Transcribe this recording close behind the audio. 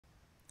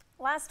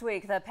Last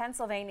week, the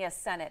Pennsylvania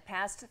Senate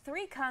passed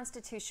 3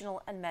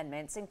 constitutional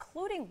amendments,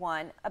 including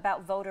one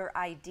about voter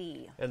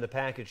ID. And the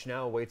package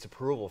now awaits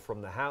approval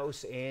from the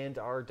House and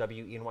our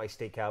WENY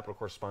State Capitol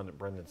correspondent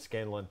Brendan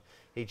Scanlon.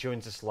 He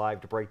joins us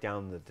live to break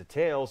down the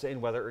details and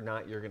whether or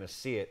not you're going to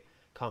see it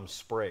come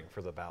spring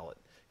for the ballot.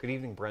 Good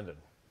evening, Brendan.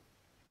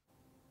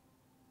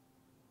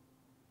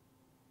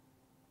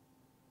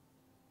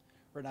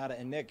 Renata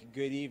and Nick,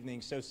 good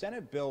evening. So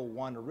Senate Bill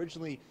 1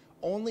 originally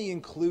only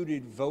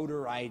included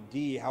voter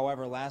ID.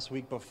 However, last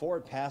week before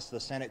it passed the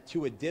Senate,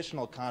 2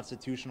 additional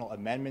constitutional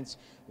amendments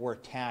were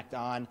tacked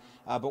on.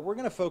 But we're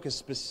going to focus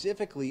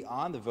specifically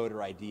on the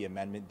voter ID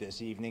amendment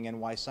this evening and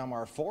why some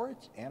are for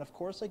it and, of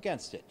course,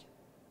 against it.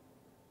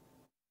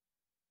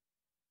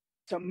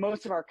 So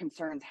most of our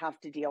concerns have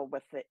to deal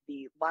with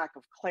the lack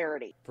of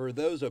clarity. For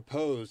those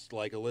opposed,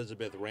 like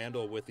Elizabeth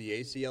Randall with the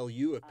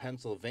ACLU of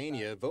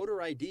Pennsylvania,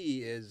 voter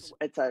ID is...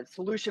 It's a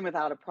solution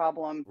without a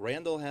problem.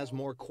 Randall has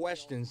more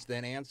questions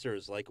than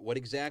answers, like what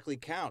exactly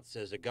counts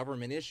as a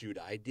government-issued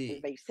ID.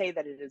 They say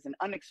that it is an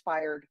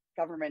unexpired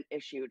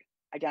government-issued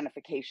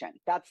identification.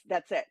 That's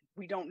it.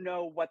 We don't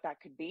know what that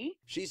could be.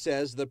 She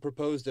says the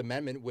proposed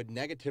amendment would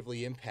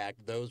negatively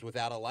impact those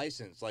without a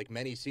license, like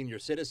many senior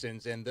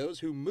citizens and those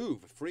who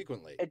move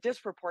frequently. A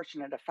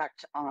disproportionate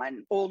effect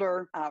on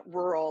older,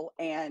 rural,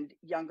 and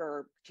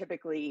younger,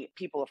 typically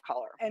people of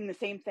color. And the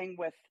same thing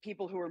with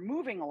people who are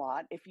moving a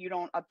lot. If you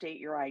don't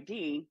update your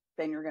ID,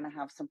 then you're going to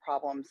have some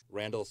problems.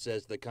 Randall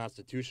says the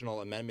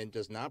constitutional amendment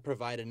does not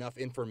provide enough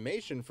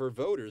information for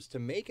voters to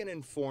make an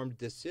informed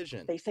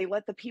decision. They say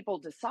let the people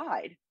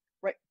decide,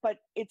 right? But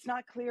it's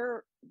not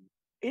clear.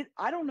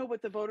 I don't know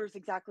what the voters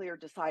exactly are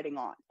deciding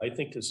on. I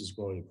think this is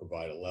going to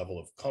provide a level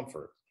of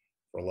comfort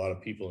for a lot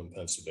of people in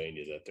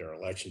Pennsylvania that their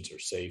elections are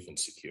safe and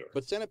secure.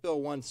 But Senate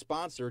Bill 1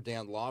 sponsor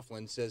Dan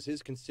Laughlin says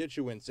his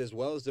constituents, as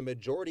well as the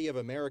majority of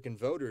American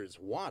voters,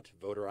 want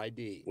voter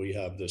ID. We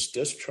have this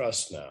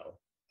distrust now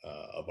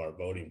of our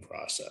voting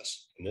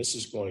process, and this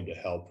is going to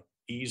help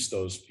ease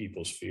those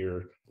people's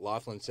fear.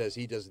 Laughlin says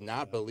he does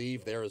not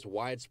believe there is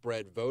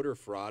widespread voter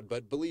fraud,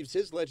 but believes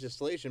his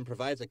legislation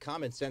provides a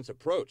common sense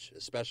approach,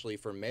 especially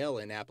for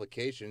mail-in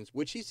applications,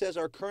 which he says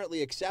are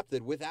currently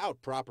accepted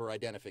without proper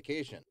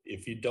identification.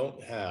 If you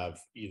don't have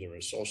either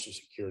a social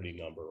security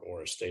number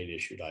or a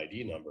state-issued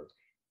ID number,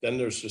 then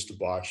there's just a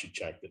box you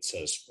check that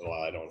says,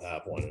 well, I don't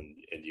have one,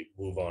 and you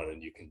move on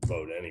and you can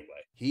vote anyway.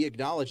 He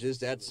acknowledges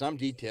that some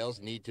details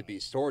need to be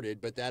sorted,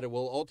 but that it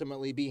will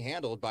ultimately be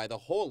handled by the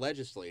whole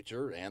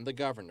legislature and the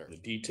governor. The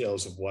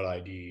details of what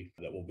ID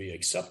that will be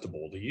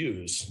acceptable to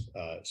use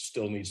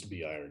still needs to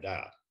be ironed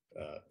out.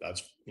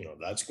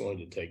 That's going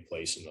to take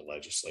place in the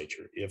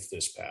legislature if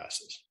this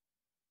passes.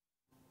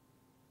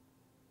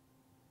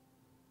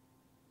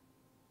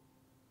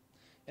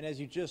 And as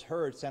you just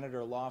heard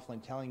Senator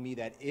Laughlin telling me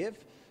that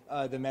if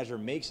the measure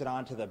makes it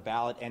onto the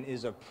ballot and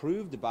is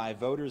approved by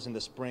voters in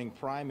the spring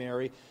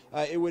primary,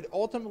 it would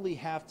ultimately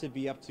have to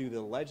be up to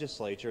the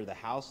legislature, the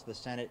House, the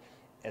Senate,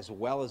 as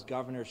well as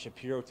Governor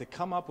Shapiro to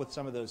come up with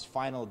some of those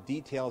final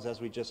details,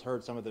 as we just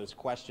heard, some of those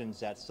questions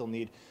that still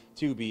need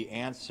to be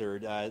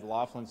answered.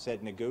 Laughlin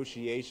said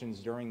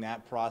negotiations during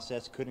that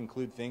process could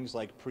include things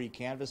like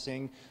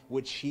pre-canvassing,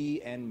 which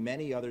he and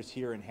many others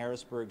here in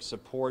Harrisburg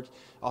support.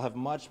 I'll have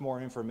much more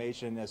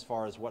information as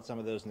far as what some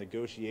of those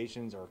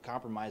negotiations or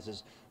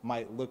compromises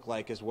might look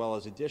like, as well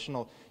as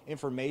additional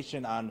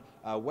information on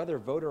whether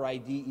voter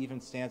ID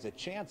even stands a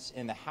chance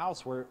in the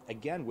House, where,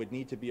 again, would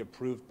need to be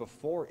approved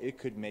before it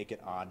could make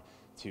it on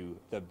to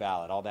the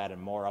ballot. All that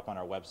and more up on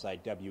our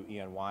website,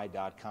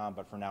 WENY.com.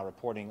 But for now,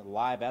 reporting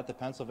live at the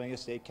Pennsylvania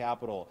State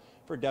Capitol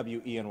for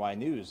WENY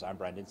News, I'm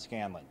Brendan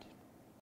Scanlon.